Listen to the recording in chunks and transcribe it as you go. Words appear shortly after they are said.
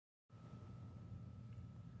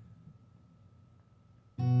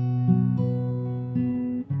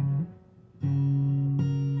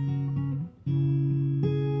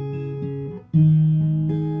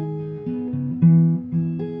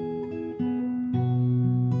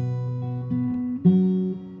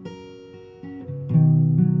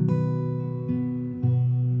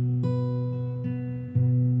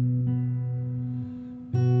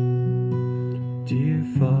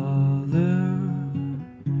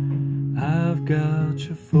I've got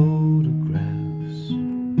your photographs.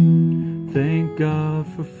 Thank God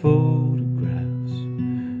for photographs.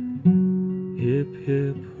 Hip,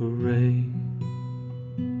 hip, hooray.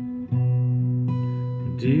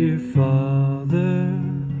 Dear Father,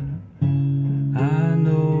 I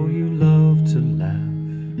know you love to laugh.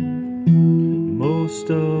 Most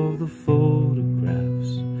of the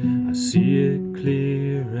photographs, I see it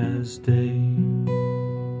clear as day.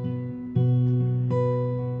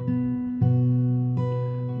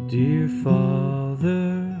 Dear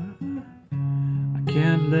Father, I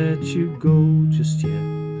can't let you go just yet,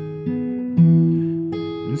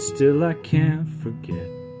 and still I can't forget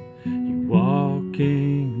you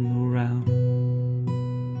walking around.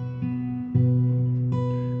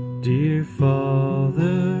 Dear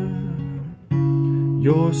Father,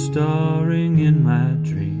 you're starring in my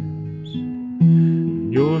dreams,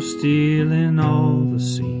 you're stealing all the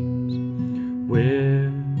scenes.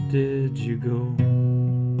 Where did you go?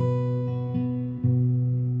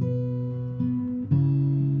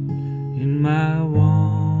 In my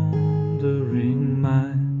wandering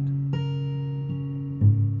mind,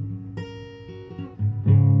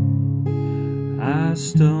 I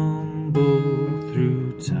stumble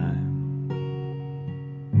through time.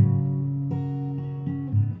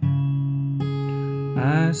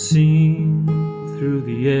 I sing through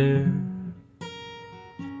the air.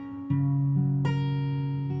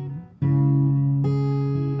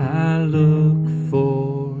 I look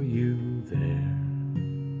for you there.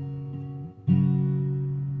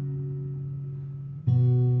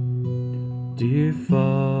 Dear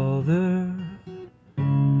Father,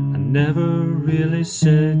 I never really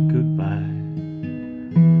said goodbye.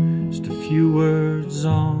 Just a few words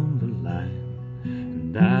on the line,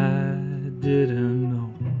 and I didn't know.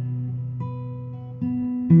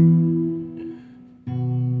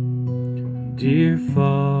 Dear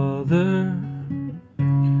Father,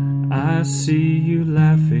 I see you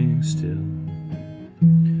laughing still,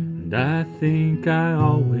 and I think I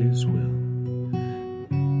always will,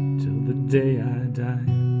 till the day I die.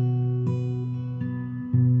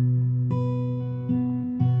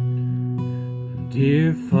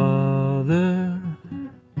 Dear Father,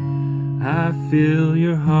 I feel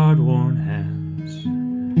your hard-worn hands.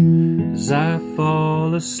 As I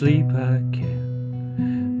fall asleep I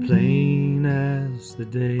can, plain as the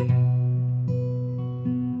day.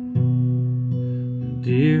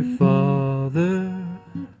 Dear Father,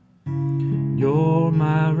 you're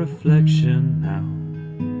my reflection now.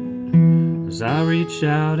 As I reach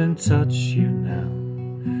out and touch you now,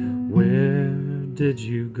 where did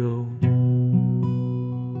you go?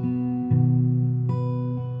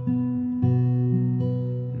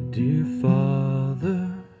 Dear Father,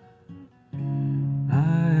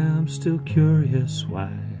 I am still curious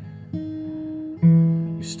why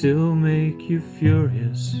you still make you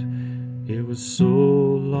furious. It was so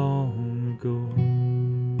long ago.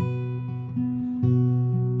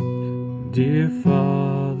 Dear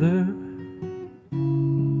Father,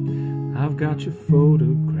 I've got your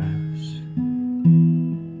photographs.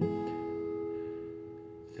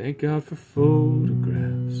 Thank God for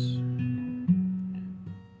photographs.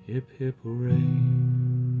 Hip, hip, hooray.